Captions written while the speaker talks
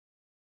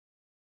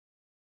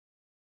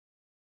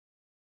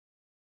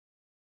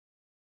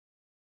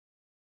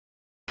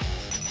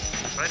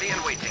Ready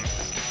and waiting.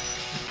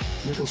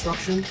 New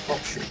construction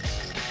options.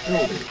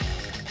 Building.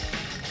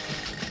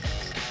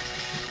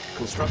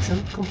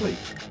 Construction complete.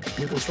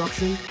 New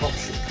construction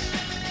options.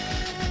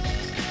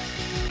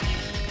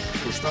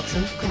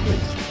 Construction complete.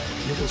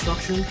 New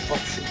construction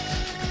options.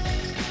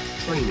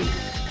 Training.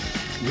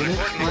 Unit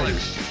ready.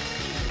 Acknowledged.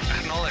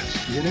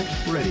 Acknowledged. Unit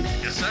ready.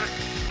 Yes, sir.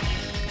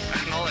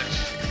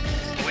 Acknowledged.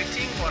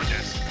 Awaiting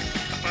orders.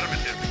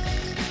 Affirmative.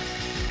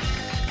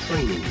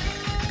 Training.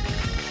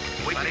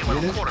 Waiting on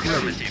Unit quarters. ready.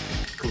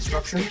 Affirmative.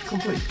 Construction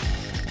complete.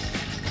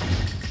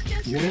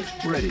 Unit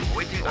ready.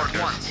 Waiting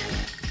orders. Once.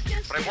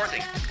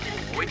 Reporting.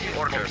 Waiting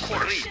orders.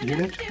 Quarters.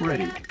 Unit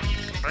ready.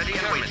 Ready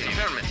and waiting.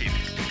 Affirmative.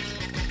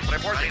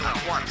 Reporting at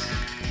once.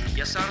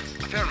 Yes, sir.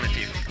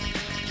 Affirmative.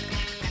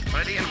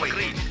 Ready and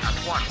waiting. At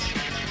once.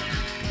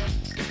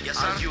 Yes,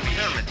 sir. As you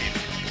affirmative.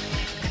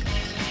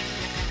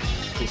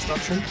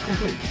 Construction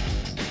complete.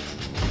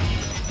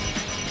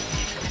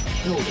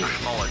 Building.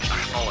 Acknowledged.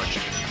 Acknowledged.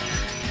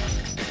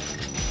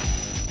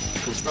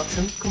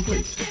 Construction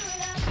complete.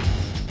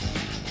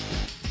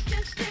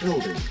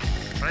 Building.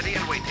 Ready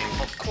and waiting.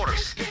 Of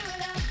course.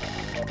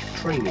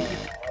 Training.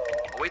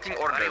 Waiting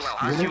orders. Very well.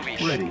 As you Unit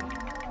wish. ready.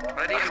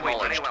 Ready and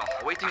waiting. Very well.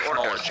 Waiting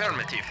orders.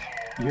 Affirmative.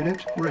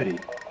 Unit ready.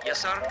 Yes,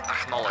 sir.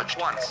 Acknowledged.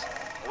 Once.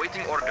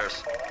 Waiting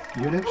orders.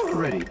 Unit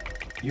ready.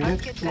 Unit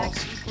Let's get back lost.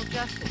 to equal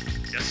justice.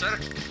 Yes, sir.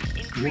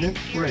 Unit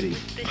ready.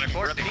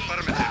 Reporting.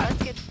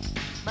 Affirmative.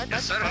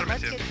 Yes, sir.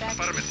 Let's Affirmative. get back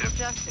to Affirmative. equal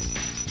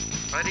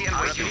justice. Ready and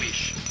waiting.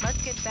 Wish.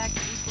 Let's get back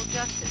to equal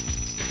justice.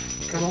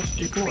 Cannot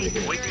deploy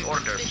here. Waiting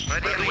orders.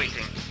 Ready and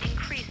waiting.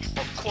 Increase.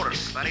 Of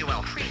course. Very well.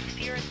 Increase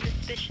fear and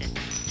suspicion.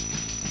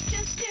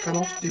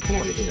 Cannot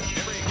deploy here.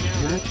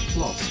 Unit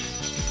lost.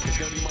 It's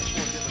going to be much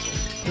more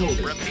difficult.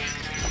 Building.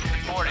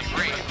 Morning.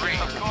 Green. Green.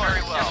 Of course.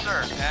 Very well. Yes,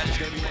 sir. It's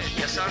going to be much more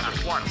Yes, sir.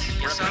 At once.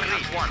 Yes, sir.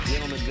 At once.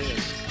 Gentlemen,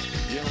 this.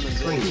 Gentlemen,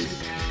 Training. this.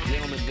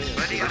 Gentlemen, this.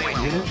 Ready and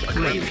waiting. Unit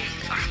ready. Gentlemen,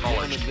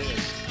 Acknowledged. this.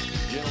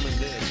 Gentlemen,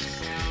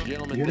 this.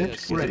 Gentlemen, Unit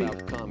this ready. is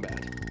about combat.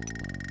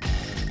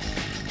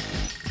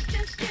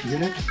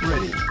 Unit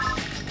ready.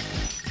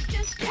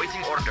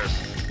 Waiting orders.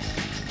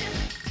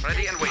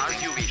 Ready and waiting.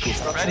 As you wish.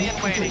 Construction Ready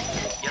and waiting.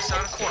 complete. Yes, sir.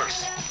 Of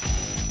course.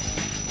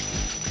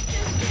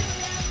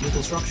 New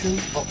construction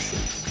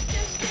options.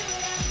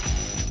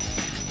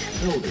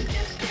 Building.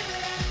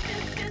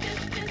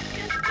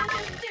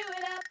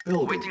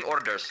 Building. Waiting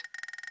orders.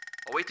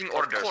 Awaiting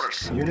orders. Of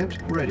course. Unit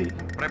ready.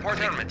 Report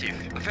affirmative.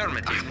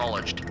 Affirmative.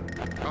 Acknowledged.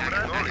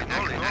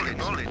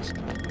 Acknowledged.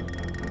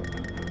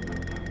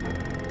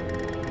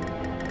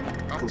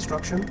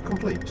 Construction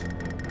complete.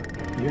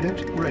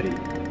 Unit ready.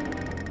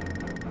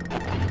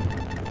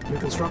 New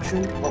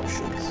construction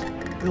options.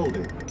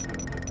 Building.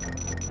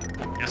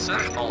 Yes, sir.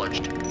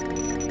 Acknowledged.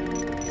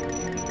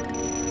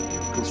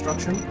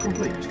 Construction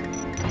complete.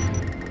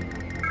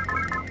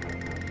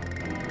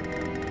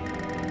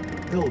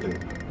 Building.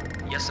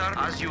 Yes, sir.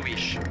 As you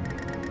wish.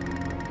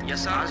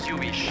 Yes, sir. As you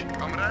wish.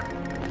 Comrade.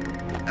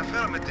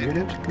 Affirmative.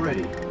 Unit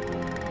ready.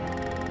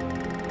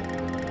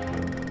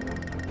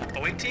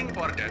 Awaiting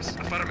orders.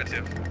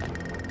 Affirmative.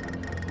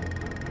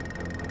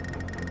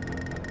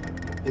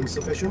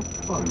 Insufficient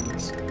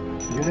funds.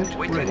 Unit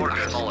Waiting ready.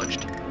 orders.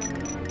 Acknowledged.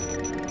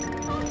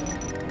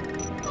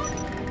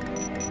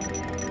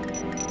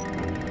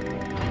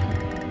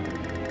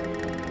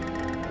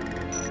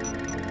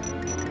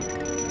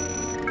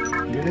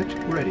 Unit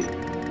ready.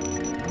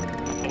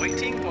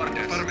 Awaiting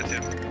orders.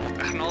 Affirmative.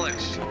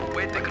 Acknowledged.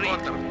 Waiting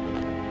order.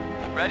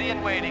 Ready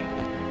and waiting.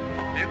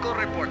 Vehicle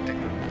reporting.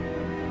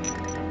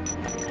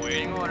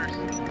 Waiting orders.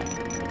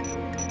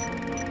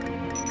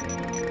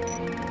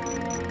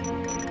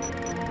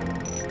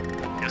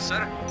 Yes,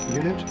 sir.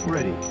 Unit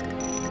ready.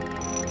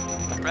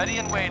 Ready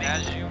and waiting.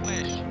 As you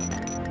wish.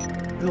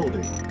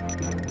 Building.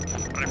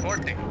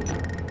 Reporting.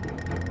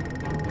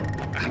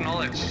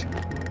 Acknowledged.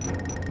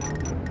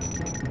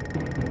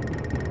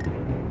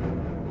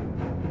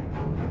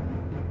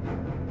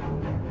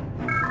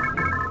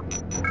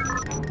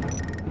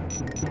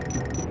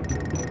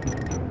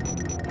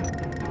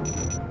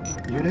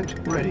 Unit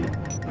ready.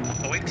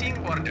 Awaiting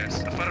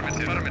orders.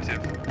 Affirmative.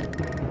 Affirmative.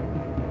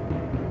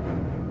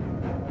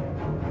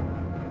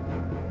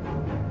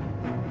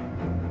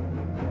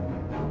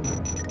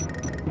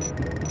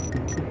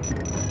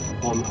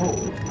 On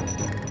hold.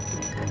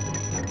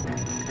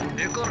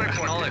 Vehicle report.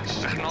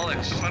 Acknowledged.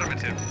 Acknowledged.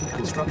 Affirmative.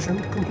 Construction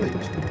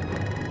complete.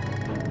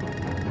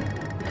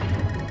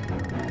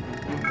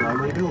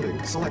 Primary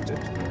building selected.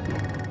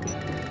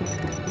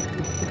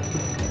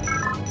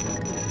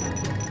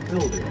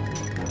 Building.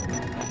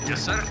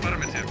 Yes, sir.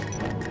 Affirmative.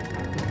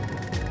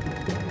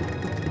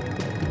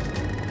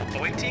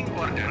 Awaiting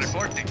orders.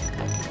 Reporting.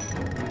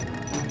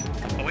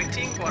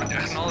 Awaiting orders.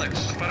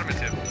 Acknowledged.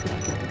 Affirmative.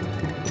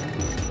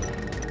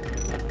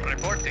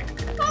 Reporting.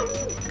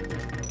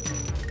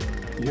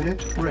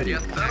 Unit ready.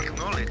 Yes, sir.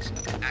 Acknowledged.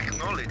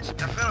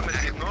 Acknowledged.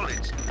 Affirmative.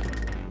 Acknowledged.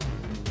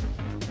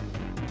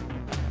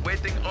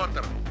 Waiting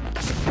order.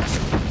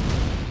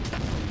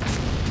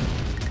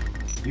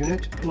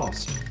 Unit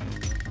lost.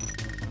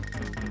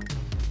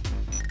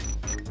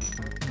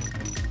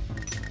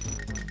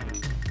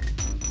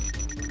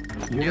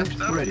 Unit Yes,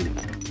 sir. ready.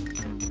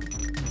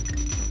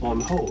 On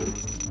hold.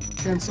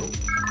 Cancel.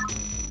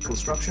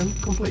 Construction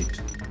complete.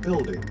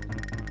 Building.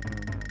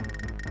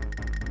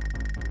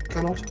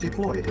 Cannot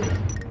deploy here.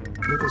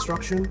 New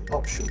construction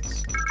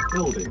options.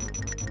 Building.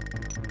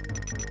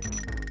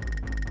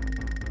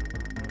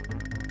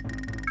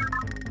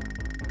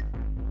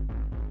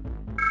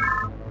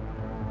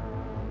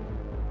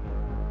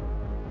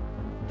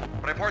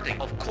 Reporting,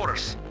 of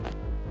course.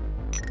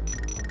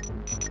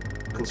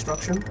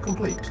 Construction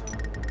complete.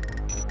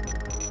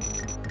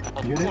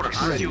 Of Unit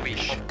course, ready. as you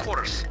wish. Of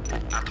course.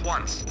 At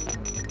once.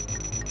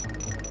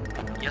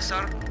 Yes,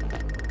 sir.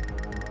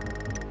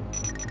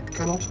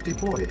 Cannot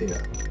deploy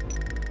here.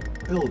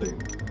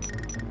 Building.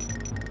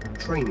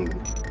 Training.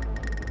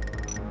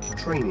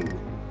 Training.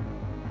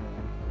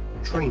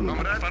 Training.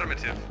 Comrade.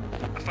 Affirmative.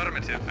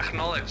 Affirmative.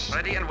 Acknowledged.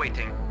 Ready and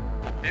waiting.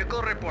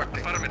 Vehicle report.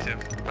 Affirmative.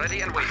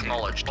 Ready and waiting.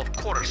 Acknowledged. Of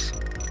course.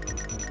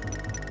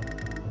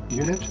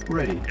 Unit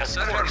ready. Yes,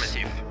 sir.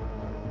 Affirmative.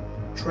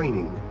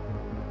 Training.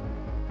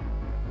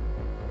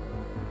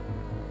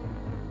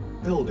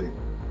 Building.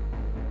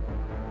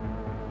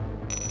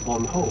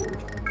 On hold.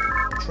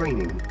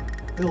 Training.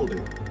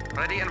 Building.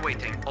 Ready and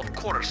waiting. Of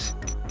course.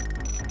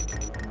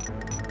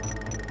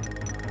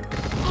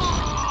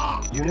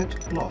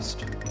 Unit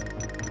lost.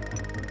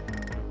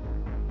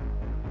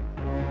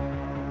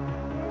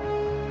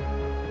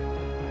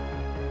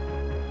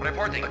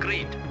 Reporting.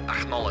 Agreed.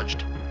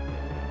 Acknowledged.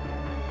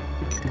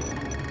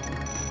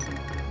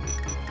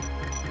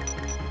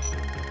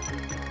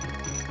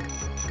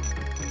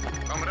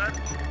 Comrade.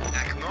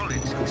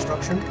 Acknowledged.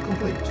 Construction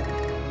complete.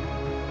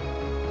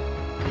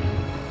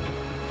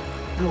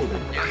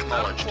 Building.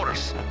 Acknowledged. Of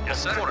course.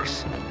 Yes, sir. Of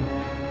course.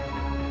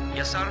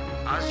 Yes, sir.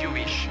 As you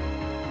wish.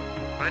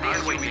 Ready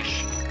as we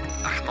wish.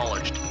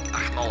 Acknowledged.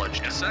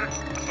 Acknowledged. Yes, sir.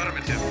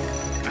 Affirmative.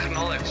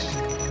 Acknowledged.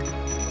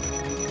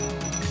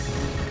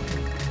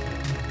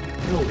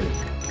 Building.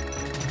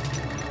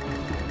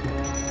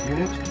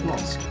 Unit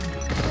lost.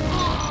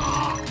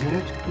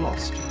 Unit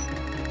lost.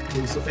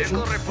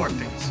 Insufficient Vehicle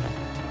reporting. funds.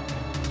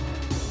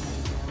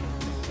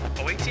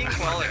 Awaiting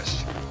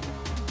acknowledged.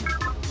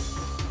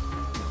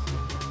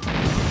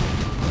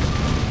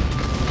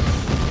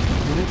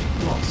 Unit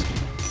lost.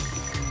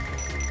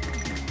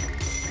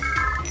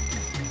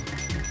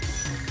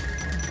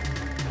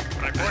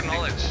 Report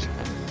acknowledged.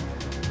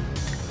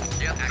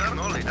 Yeah,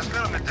 acknowledged.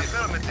 Affirmative.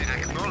 Affirmative.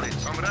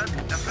 Acknowledged. Comrade.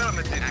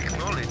 Affirmative.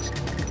 Acknowledged.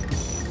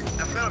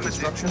 Affirmative.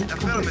 Construction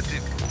complete.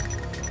 Affirmative.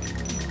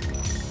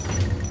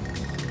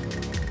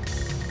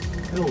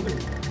 Building.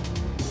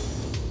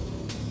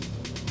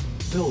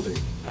 Building.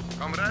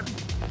 Comrade.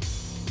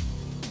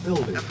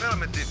 Building.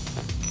 Affirmative.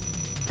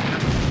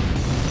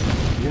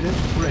 Unit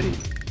ready.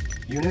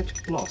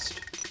 Unit lost.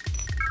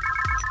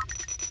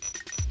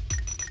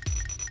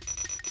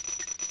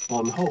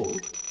 On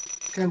hold.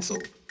 Cancel.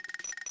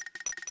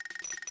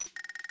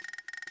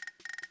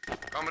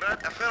 Comrade.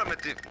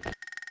 Affirmative.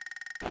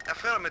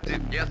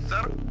 Affirmative. Yes,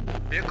 sir.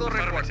 Vehicle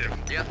affirmative.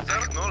 Yes, sir.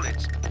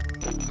 Acknowledged.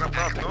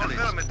 Acknowledged.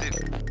 Affirmative.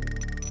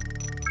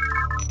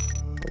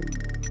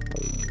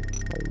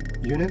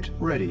 Unit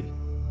ready.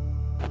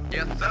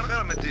 Yes, sir.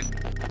 Affirmative.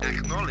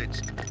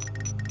 Acknowledged.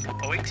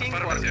 Awaiting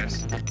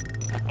orders.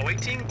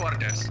 Awaiting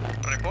orders.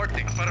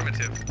 Reporting.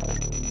 Affirmative.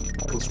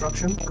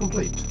 Construction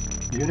complete.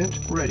 Unit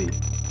ready.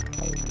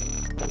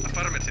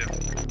 Affirmative.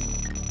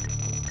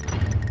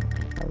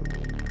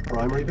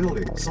 Primary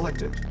building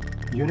selected.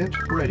 Unit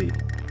ready.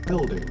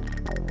 Building.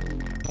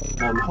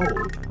 On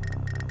hold.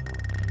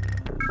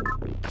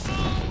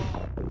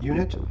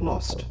 Unit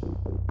lost.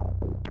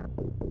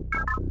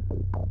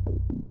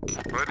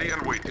 Ready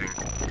and waiting.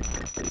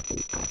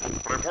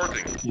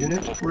 Reporting.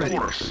 Unit Of ready.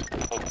 course.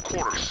 Of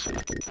course.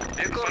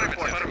 Vehicle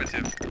report.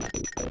 Affirmative.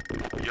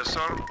 Yes,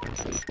 sir.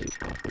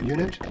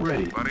 Unit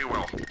ready. Very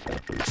well.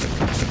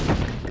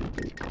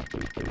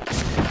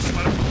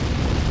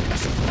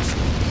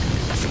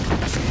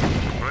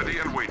 Ready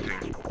and waiting.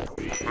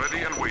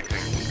 Ready and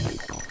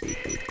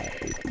waiting.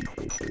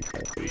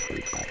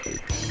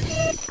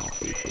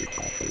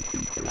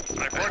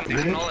 Reporting.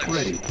 Unit Acknowledged.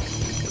 ready.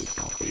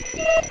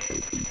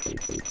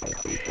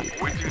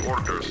 Waiting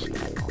orders.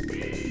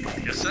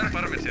 Yes, sir.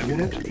 Affirmative.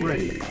 Unit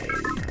ready.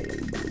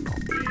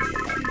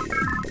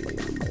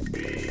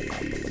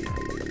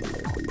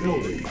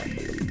 Building.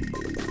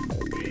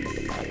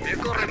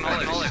 Vehicle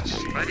acknowledged.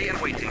 Ready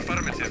and waiting.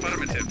 Affirmative.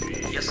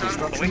 Affirmative. Yes, sir.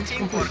 Construction Awaiting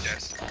complete.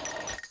 orders.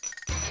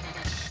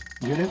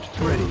 Unit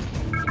ready.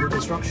 New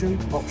construction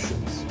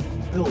options.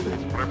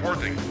 Building.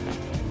 Reporting.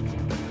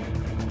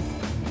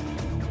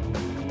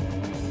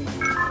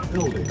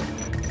 Building.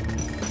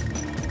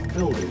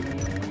 Building.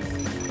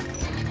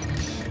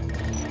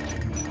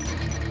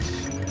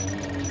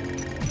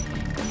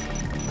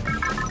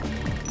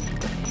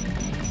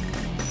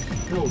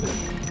 Building.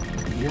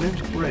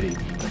 Unit ready.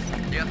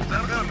 Yes, sir.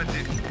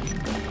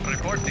 Affirmative.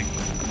 Reporting.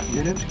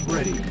 Unit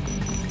ready.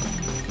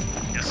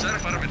 Yes, sir.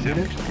 Affirmative.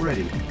 Unit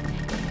ready.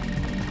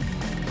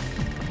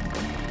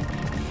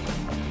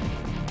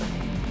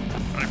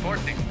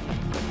 Reporting.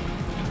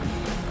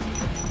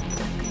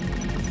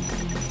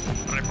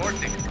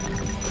 Reporting.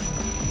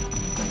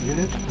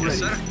 Unit Yes, ready.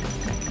 sir.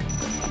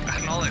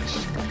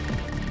 Acknowledged.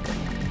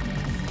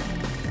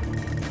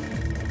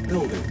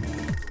 Building.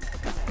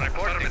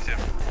 Reporting. Affirmative.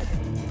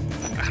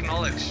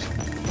 Acknowledged.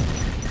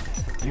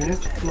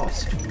 Unit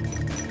lost.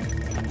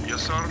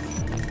 Yes, sir.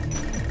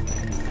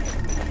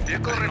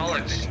 Vehicle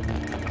acknowledged.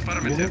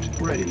 Affirmative. Unit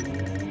ready.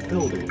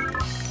 Building.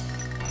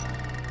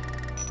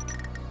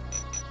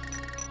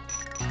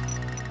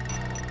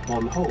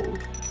 On hold.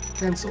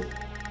 Cancel.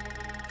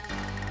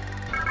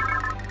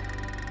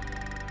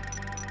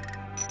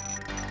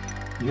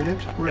 Unit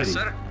ready. Yes,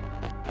 sir.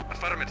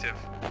 Affirmative.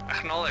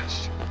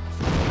 Acknowledged.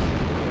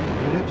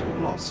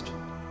 Unit lost.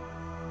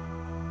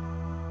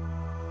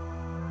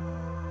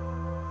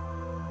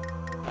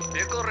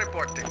 Vehicle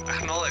reporting.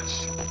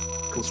 Acknowledged.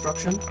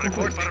 Construction Report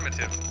complete.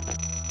 affirmative.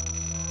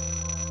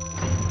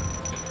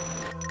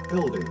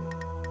 Building.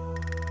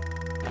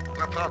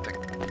 Reporting.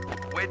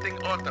 Waiting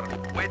order.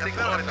 Waiting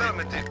order.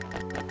 Affirmative.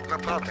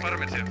 Reporting.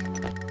 Affirmative.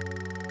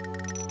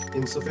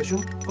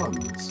 Insufficient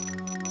funds.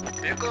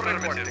 Vehicle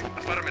reporting.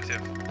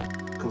 Affirmative.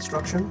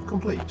 Construction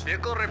complete.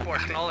 Vehicle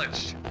report.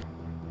 Acknowledged.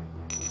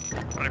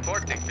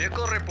 Reporting.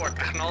 Vehicle report.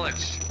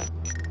 Acknowledged.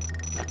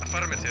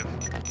 Affirmative.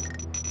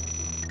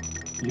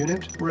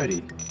 Unit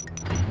ready.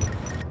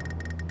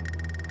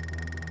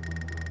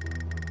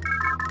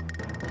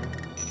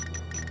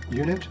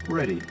 Unit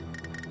ready.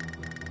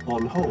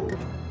 On hold.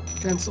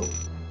 Cancel.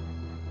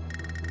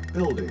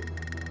 Building.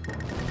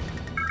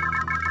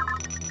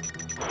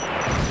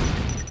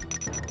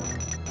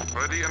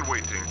 Ready and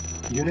waiting.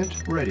 Unit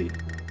ready.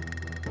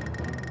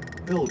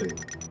 Building.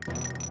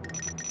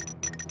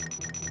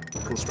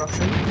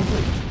 Construction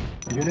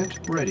complete. Unit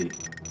ready.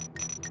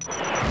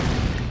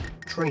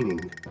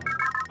 Training.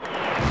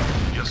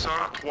 Yes, sir,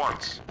 at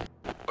once.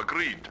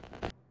 Agreed.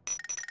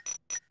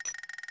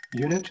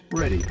 Unit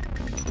ready.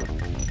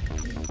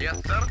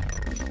 Yes, sir.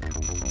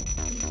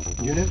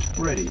 Unit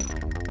ready.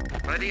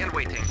 Ready and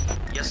waiting.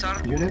 Yes,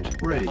 sir. Unit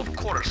ready. Of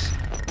course.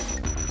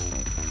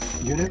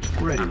 Unit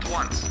ready. At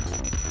once.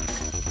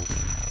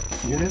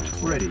 Unit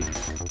ready.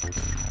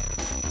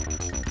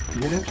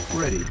 Unit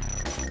ready.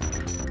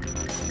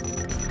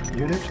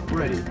 Unit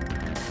ready.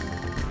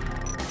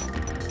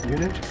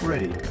 Unit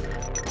ready.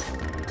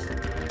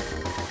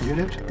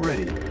 Unit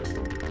ready.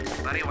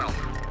 Very well.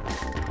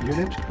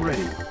 Unit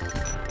ready.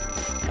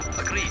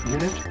 Agreed.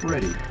 Unit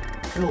ready.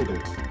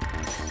 Building.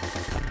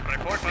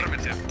 Report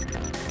affirmative.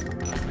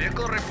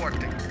 Vehicle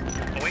reporting.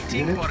 Awaiting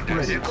Unit orders.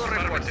 ready. Vehicle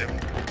affirmative.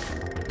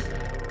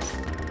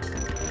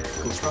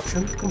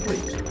 Construction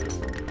complete.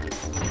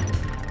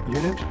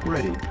 Unit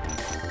ready.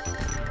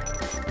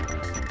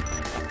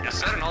 Yes,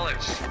 sir.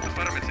 Acknowledged.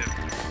 Affirmative.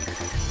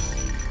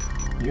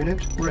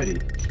 Unit ready.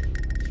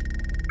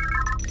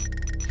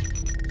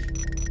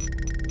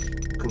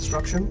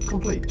 Construction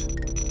complete.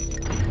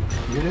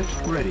 Unit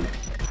ready.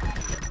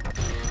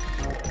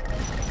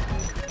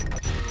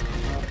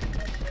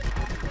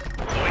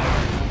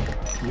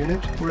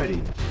 Unit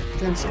ready.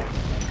 Cancel.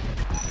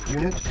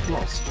 Unit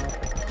lost.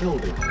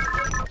 Building.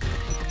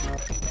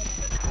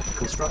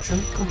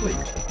 Construction complete.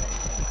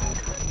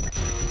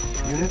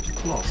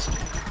 Unit lost.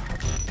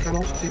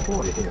 Cannot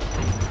deploy here.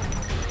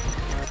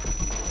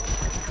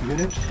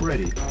 Unit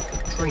ready.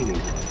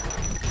 Training.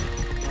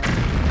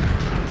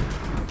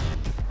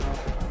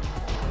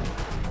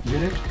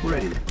 Unit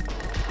ready.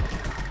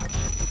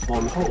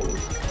 On hold.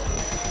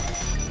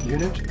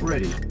 Unit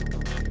ready.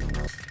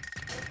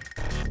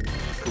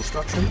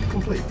 Construction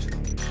complete.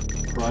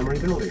 Primary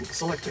building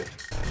selected.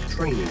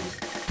 Training.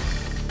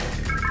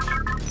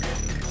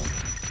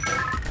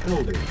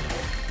 Building.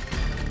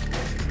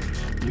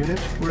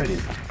 Unit ready.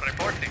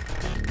 Reporting.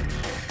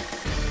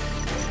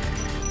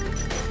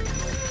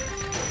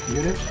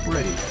 Unit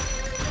ready.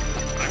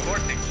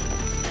 Reporting.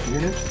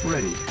 Unit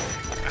ready.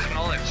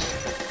 Acknowledged.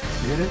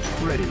 Unit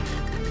ready.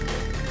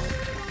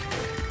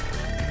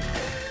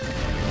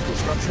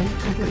 Construction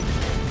complete.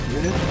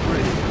 Unit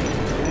ready.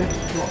 Unit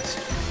lost.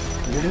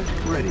 Unit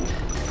ready.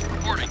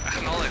 Reporting.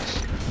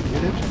 Acknowledged.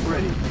 Unit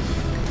ready.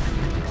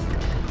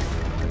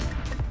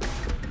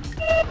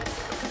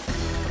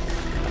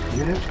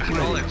 Unit ready.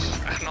 Acknowledged.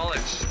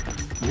 Acknowledged.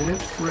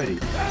 Unit ready.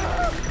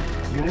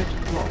 Unit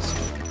lost.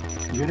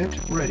 Unit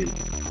ready.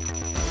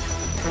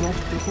 Cannot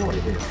deploy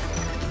here.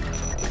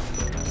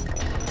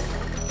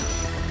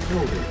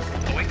 Building.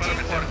 Awaiting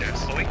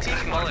orders. Awaiting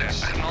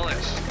acknowledged.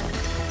 Acknowledged.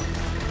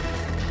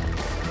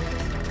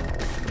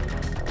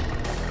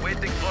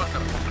 Waiting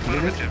order.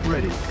 Unit Affirmative.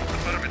 ready.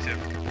 Affirmative.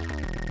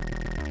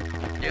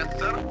 Yes,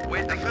 sir.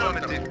 Waiting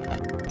order.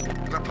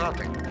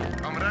 Reporting.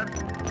 Comrade.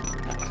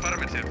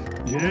 Affirmative.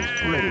 Unit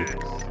ready.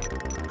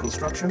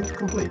 Construction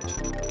complete.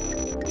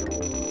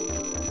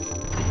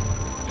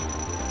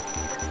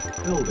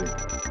 Building.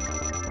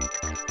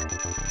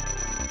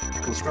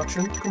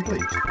 Construction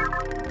complete.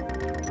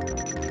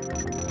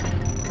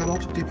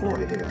 Cannot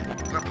deploy here.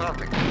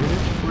 Reporting.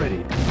 Unit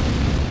ready.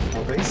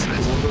 Our base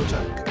is under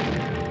attack.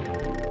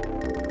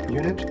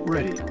 Unit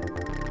ready.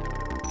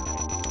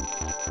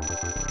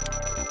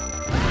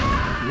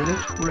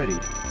 Unit ready.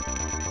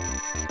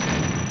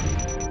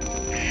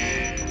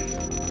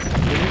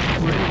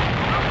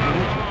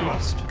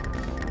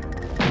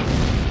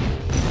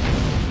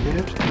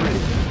 Unit ready.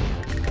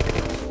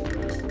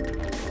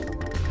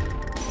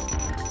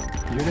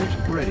 Unit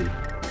ready.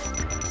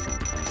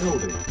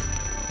 Building.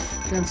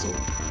 Cancel.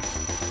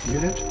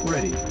 Unit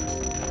ready.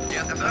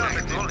 Yes,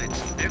 affirmative.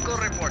 Vehicle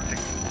reporting.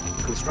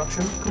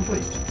 Construction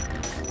complete.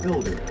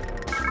 Building.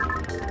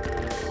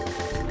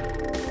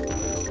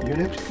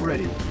 Unit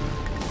ready.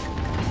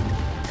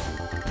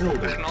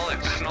 Building.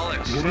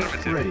 Acknowledge. Unit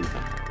Affirmative. ready.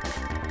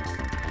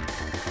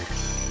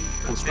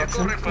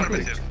 Construction Vehicle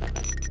complete. affirmative.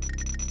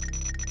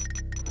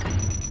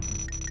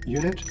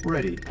 Unit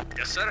ready.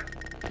 Yes, sir.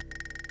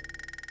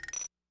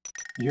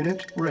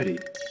 Unit ready.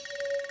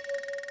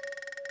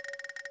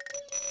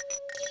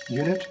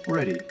 Unit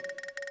ready.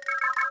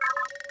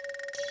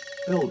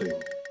 Building.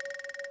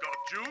 Got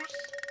juice?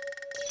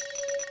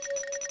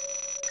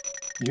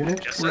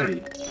 Unit Yes, sir.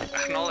 ready.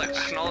 Acknowledge.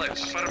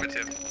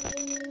 Affirmative.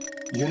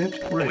 Unit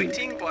ready.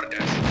 Waiting orders.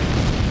 Unit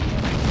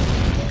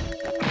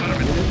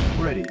Affirmative.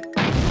 ready.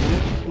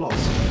 Unit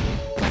lost.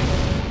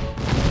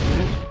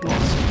 Unit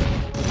lost.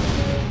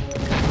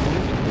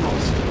 Unit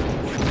lost.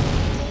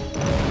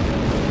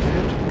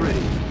 Unit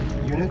ready.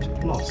 Unit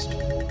lost.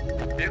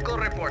 Vehicle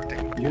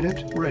reporting. Unit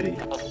ready.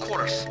 Of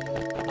course.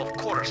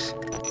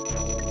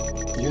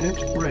 Unit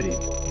ready.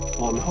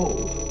 On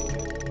hold.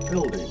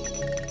 Building.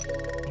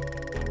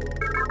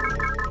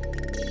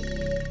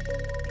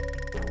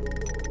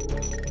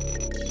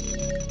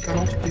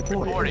 Cannot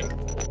deploy. Reporting.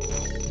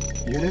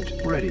 Unit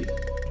ready.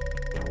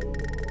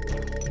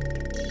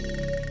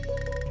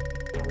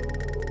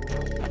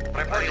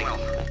 Reporting.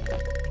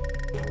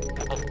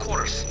 Of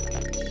course.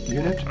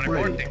 Unit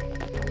ready. Reporting.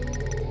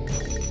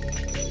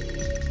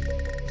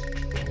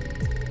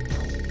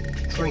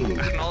 Training.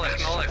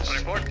 Acknowledge.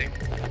 Reporting.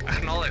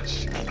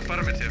 Acknowledge.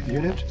 Affirmative.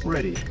 Unit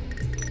ready.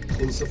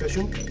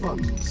 Insufficient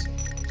funds.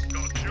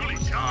 Got duly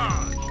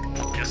charged.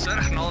 Yes, sir.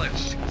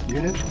 Acknowledge.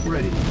 Unit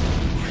ready.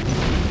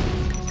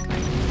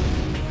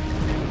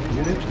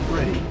 Unit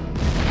ready.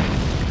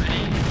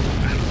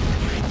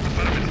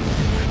 Affirmative.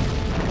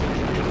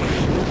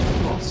 Unit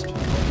lost.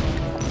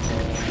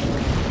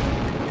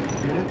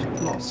 Unit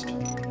lost.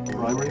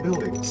 Primary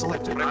building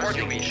selected. Report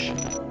you wish.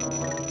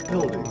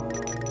 Building.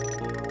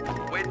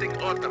 Waiting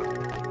order.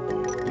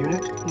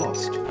 Unit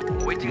lost.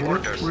 Waiting Unit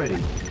orders. ready.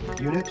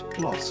 Unit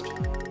lost.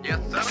 Yes,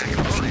 sir.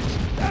 Acknowledge.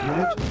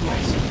 Unit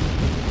lost.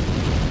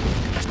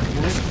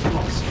 Unit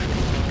lost.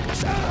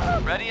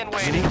 Ready and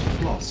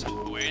Unit lost.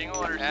 Waiting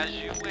orders. As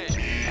you wish.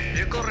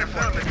 Vehicle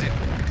affirmative.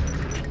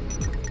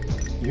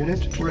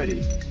 Unit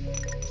ready.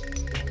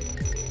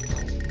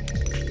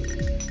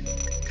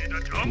 Need a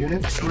jump?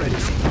 Unit ready.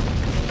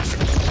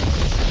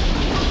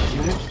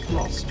 Unit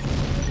lost.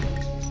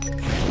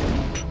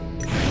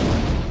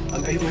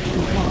 Unable to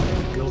comply.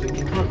 Building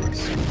in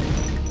progress.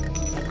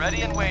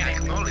 Ready and waiting.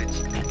 Acknowledge.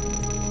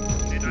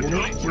 Need a Unit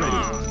duly ready.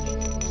 charged.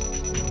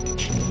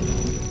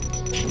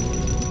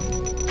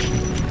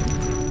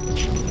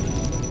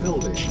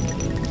 Building.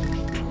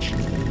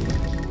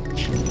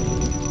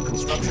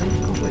 Construction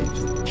complete.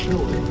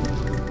 Building.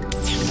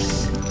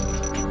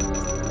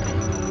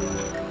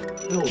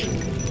 Building.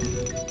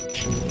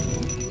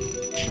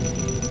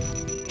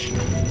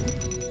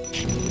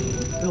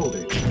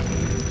 Building.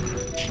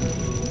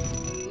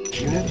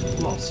 Unit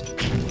lost.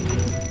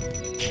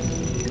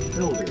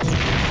 Building.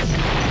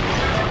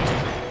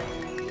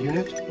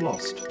 Unit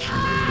lost.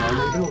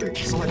 Primary building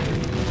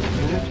selected.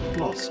 Unit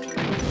lost.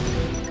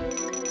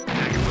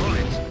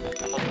 Acknowledge.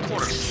 Of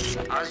course.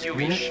 As you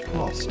wish. Unit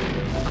lost.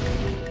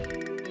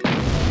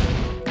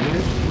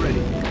 Unit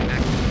ready.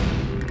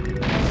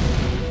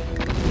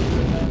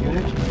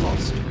 Unit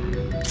lost.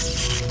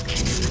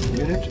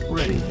 Unit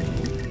ready.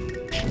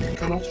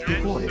 Cannot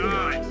deploy here.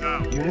 Sides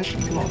out.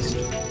 Unit lost.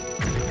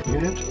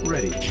 Unit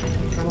ready.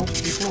 Cannot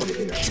deploy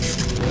here.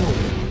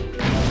 Building.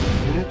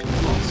 Unit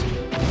lost.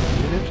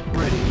 Unit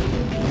ready.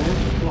 Unit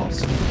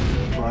lost.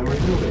 Primary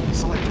building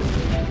selected.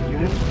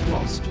 Unit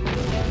lost.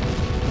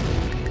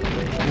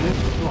 Unit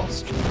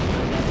lost.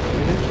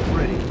 Unit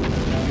ready.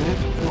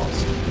 Unit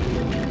lost.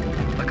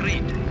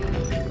 Agreed.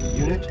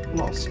 Unit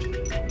lost.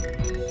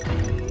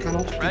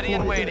 Cannot Ready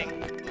and deploy waiting. here.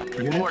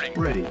 Unit Reporting.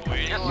 ready. Yes, sir.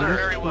 Unit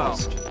Very well.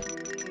 lost.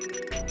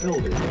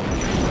 Building.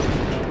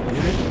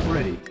 Unit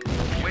ready.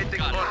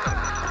 Waiting order.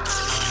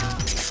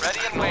 Ready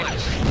and waiting.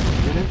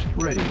 Unit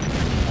ready.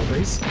 Our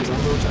base is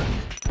under attack.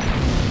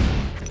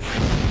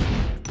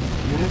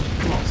 Unit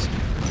lost.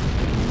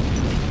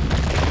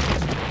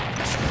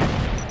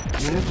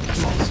 Unit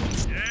lost.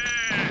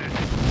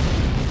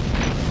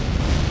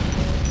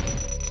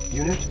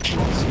 Unit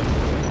lost.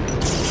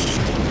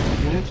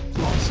 Unit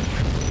lost.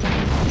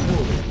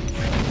 Building.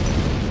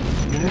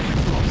 Unit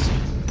lost.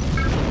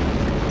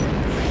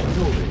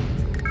 Building.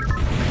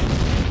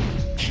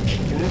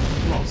 Unit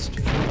lost.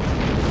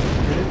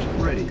 Unit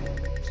ready.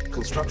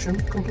 Construction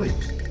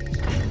complete.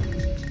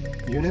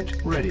 Unit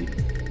ready.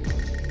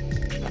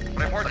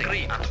 Report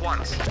agreed at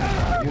once.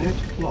 Unit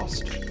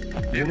lost.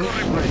 Vehicle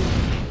Unit ready. ready.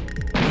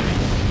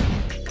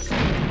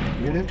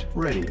 Unit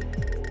ready.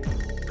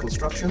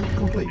 Construction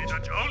complete.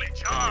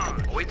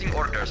 Awaiting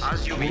orders.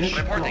 As you wish. Unit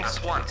Reporting lost.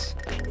 at once.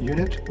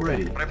 Unit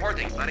ready.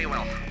 Reporting. Very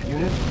well.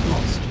 Unit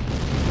lost.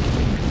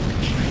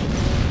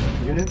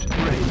 Unit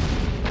ready.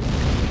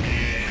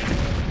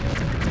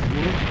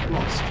 Unit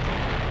lost.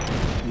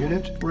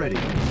 Unit ready.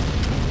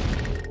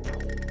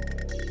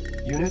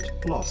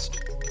 Unit lost.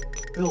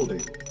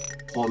 Building.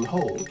 On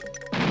hold.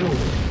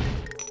 Building.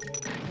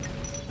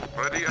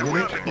 Ready and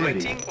Unit waiting. ready.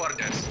 Awaiting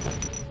orders.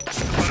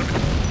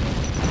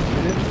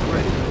 Unit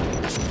ready.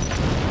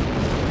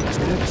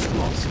 Unit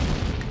lost.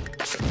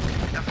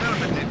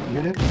 Affirmative.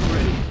 Unit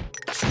ready.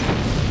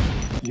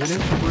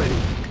 Unit ready.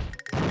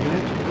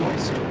 Unit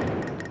lost.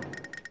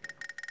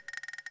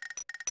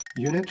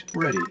 Unit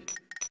ready.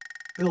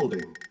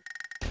 Building.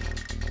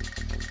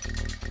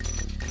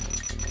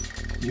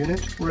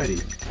 Unit ready.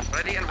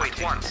 Ready and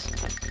waiting. At once.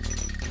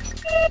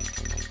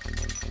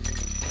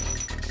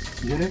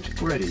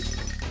 Unit ready.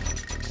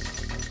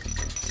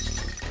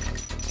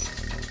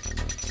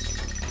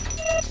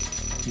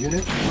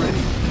 Unit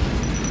ready.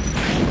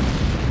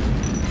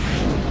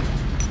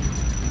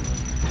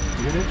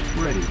 Unit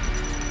ready.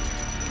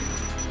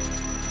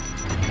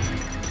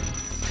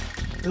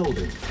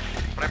 Building.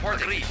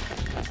 Report agreed.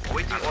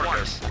 Awaiting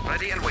orders.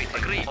 Ready and waiting.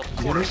 Agreed. Of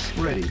Unit course.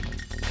 ready.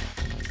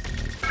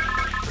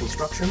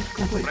 Construction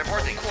complete.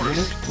 Reporting course.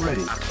 Unit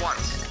ready. At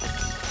once.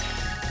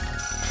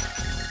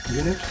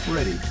 Unit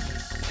ready.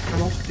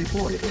 Cannot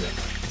deploy here.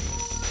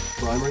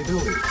 Primary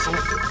building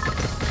selected.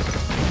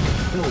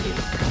 Building.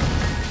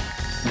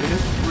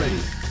 Unit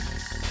ready.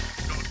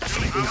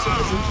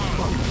 Insufficient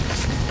funds.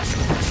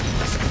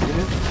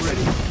 Unit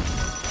ready.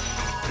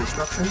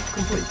 Construction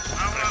complete.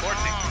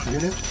 Reporting.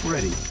 Unit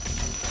ready.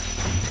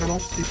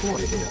 Cannot deploy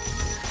here.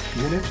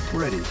 Unit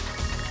ready.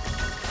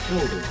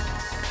 Building.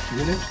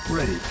 Unit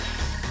ready.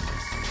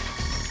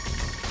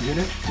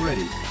 Unit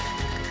ready.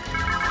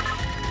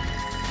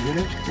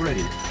 Unit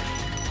ready.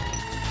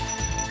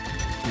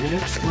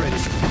 Unit ready.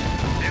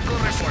 Vehicle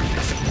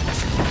reporting.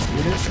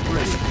 Unit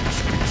ready.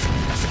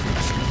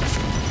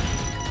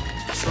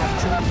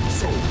 Structure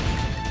sold.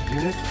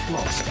 Unit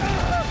lost.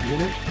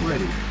 Unit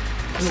ready.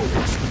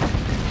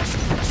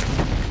 Building.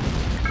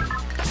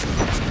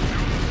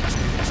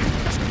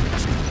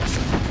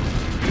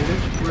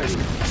 Unit ready.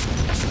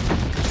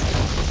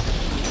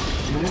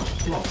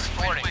 Unit lost.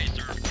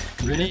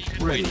 Unit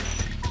ready.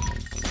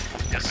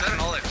 Yes, sir.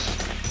 Knowledge.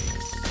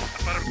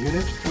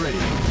 Unit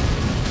ready.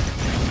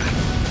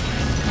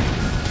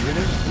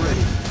 Unit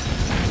ready.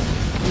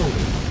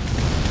 Building.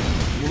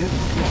 Unit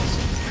lost.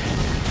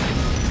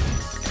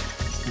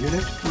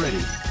 Unit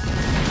ready.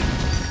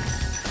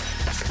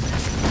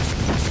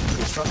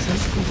 Construction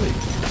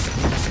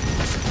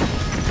complete.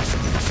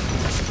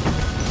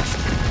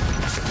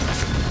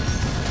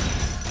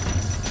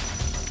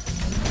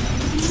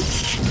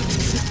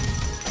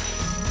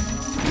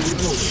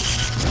 Building.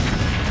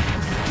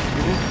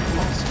 Unit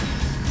lost.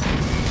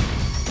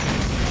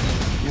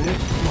 Unit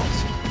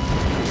lost.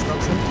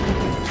 Construction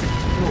complete.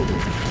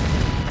 Building.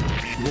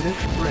 Unit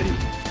ready.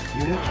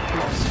 Unit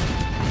lost.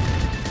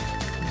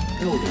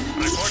 Building.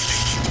 Reporting.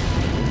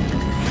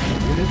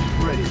 Unit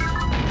ready.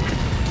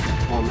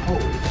 On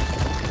hold.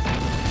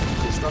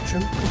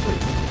 Construction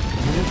complete.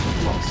 Unit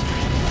lost.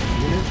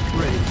 Unit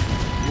ready.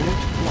 Unit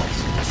lost.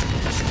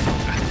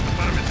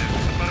 Affirmative.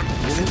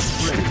 Affirmative. Unit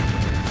ready.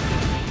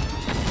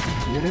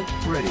 Unit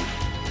ready.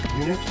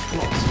 Unit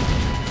lost.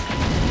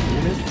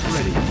 Unit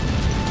ready.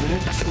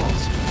 Unit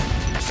lost.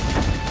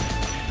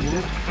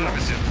 Unit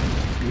lost.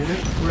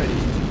 Unit ready.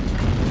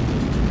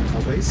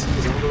 Our base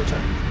is under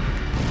attack.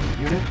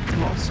 Unit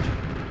lost.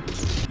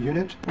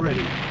 Unit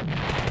ready.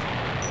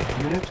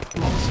 Unit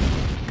lost.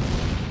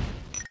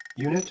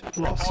 Unit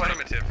lost.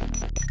 Affirmative.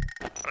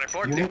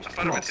 Reporting. Unit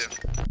Affirmative.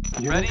 lost.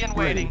 Unit Ready and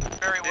waiting. ready.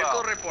 Very Vehicle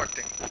well.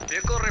 reporting.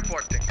 Vehicle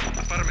reporting.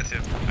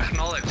 Affirmative.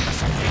 Acknowledged.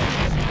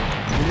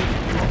 Unit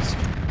lost.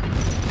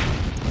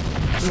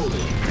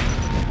 Building.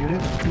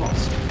 Unit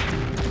lost.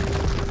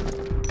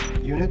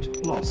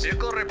 Unit lost.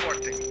 Vehicle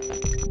reporting.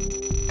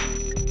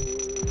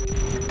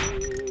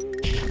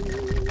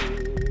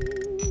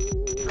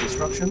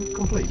 Construction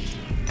complete.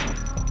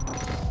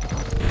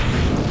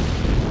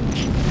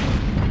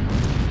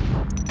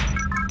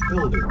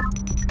 Building.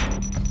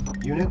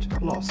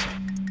 Unit lost.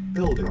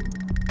 Building.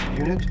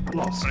 Unit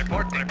lost.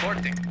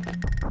 Reporting.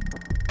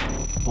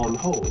 On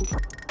hold.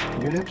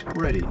 Unit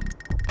ready.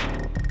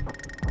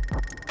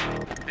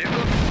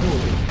 Vehicle.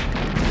 Building.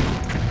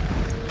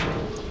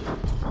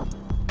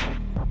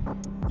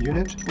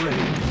 Unit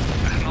ready.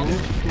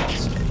 Unit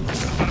lost.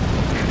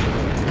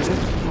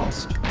 Unit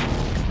lost.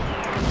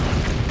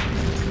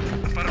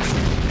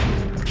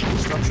 Affirmative.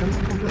 Construction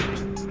complete.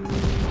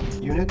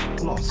 Unit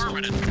lost.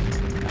 Affirmative.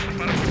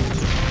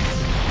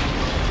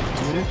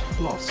 Unit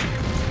lost.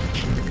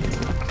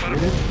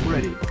 Unit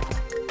ready.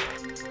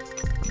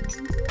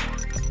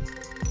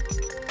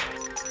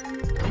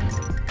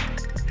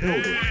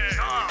 Building.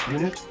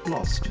 Unit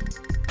lost.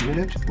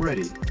 Unit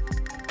ready.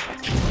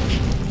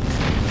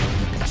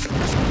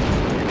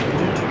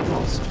 Unit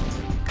lost.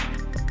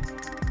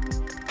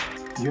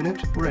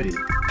 Unit ready.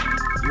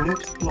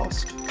 Unit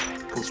lost.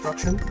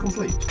 Construction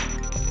complete.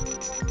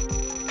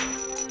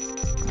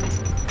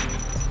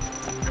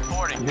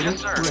 Reporting. Unit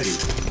Yes, sir. ready.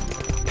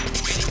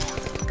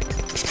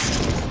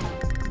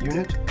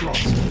 Unit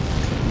lost.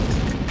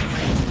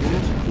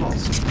 Unit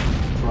lost.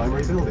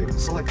 Primary building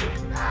selected.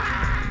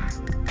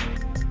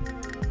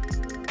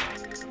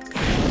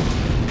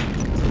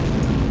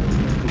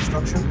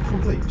 Construction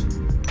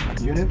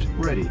complete. Unit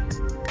ready.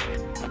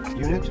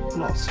 Unit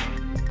lost.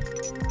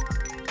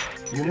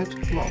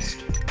 Unit lost.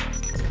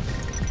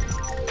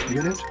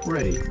 Unit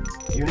ready.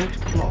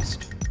 Unit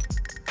lost.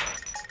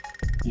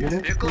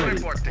 Unit Vehicle ready.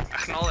 reporting.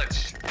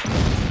 Acknowledged.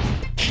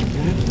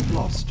 Unit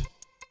lost.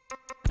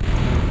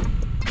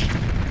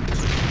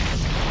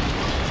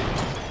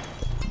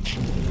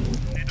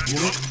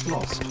 Unit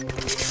lost.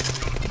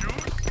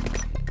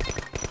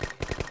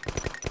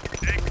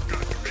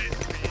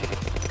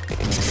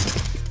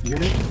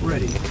 Unit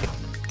ready.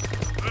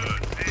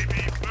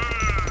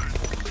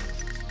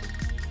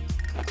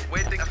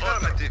 Waiting.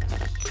 Affirmative.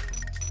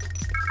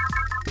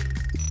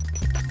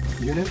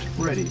 Unit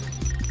ready.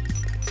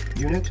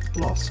 Unit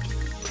lost.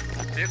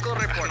 Vehicle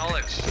report.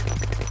 Acknowledged.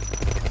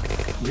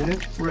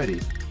 Unit ready.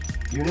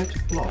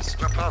 Unit lost.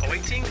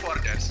 Awaiting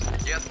orders.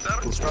 Yes, sir.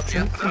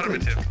 Construction Yes, sir.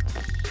 complete. Affirmative.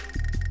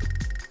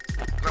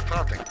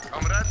 Reporting.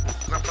 Comrade.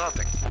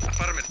 Reporting.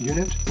 Affirmative.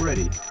 Unit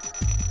ready.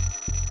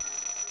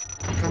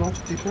 Cannot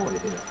deploy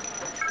here.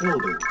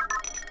 Building.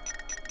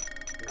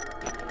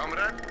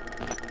 Comrade.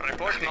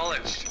 Report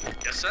acknowledged.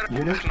 Yes, sir.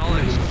 Unit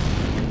Acknowledged.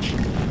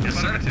 ready. Yes,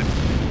 affirmative.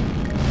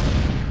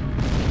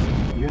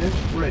 Unit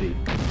ready.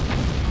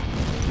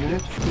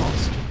 Unit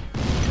lost.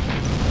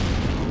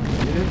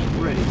 Unit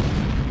ready.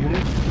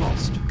 Unit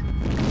lost.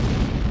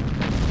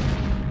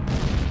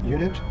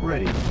 Unit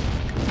ready.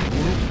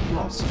 Unit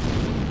lost.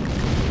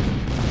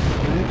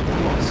 Unit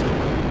lost.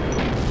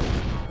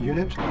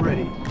 Unit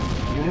ready.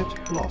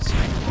 Unit lost.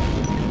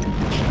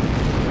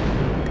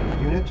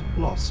 Unit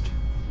lost.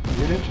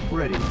 Unit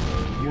ready.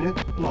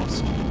 Unit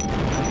lost.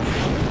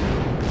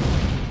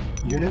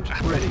 Unit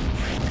ready.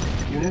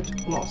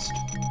 Unit lost.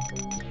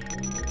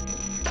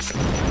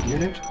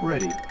 Unit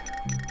ready.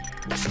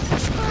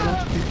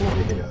 Cannot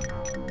deploy here.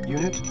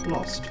 Unit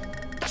lost.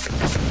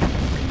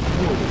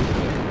 Building.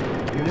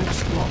 Unit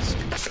lost.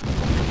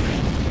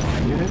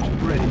 Unit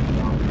ready.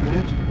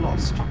 Unit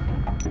lost.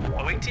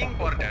 Awaiting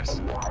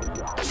orders.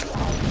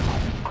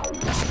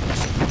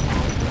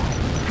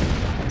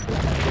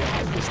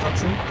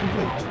 Construction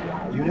complete.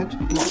 Unit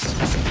lost.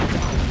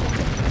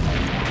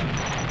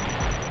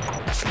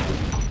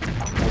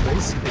 The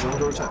base is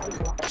under attack.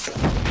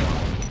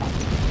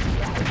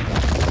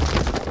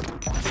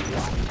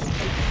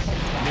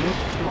 Unit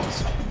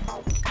lost.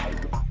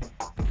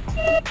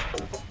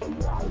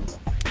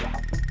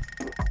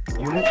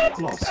 Unit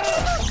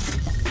lost.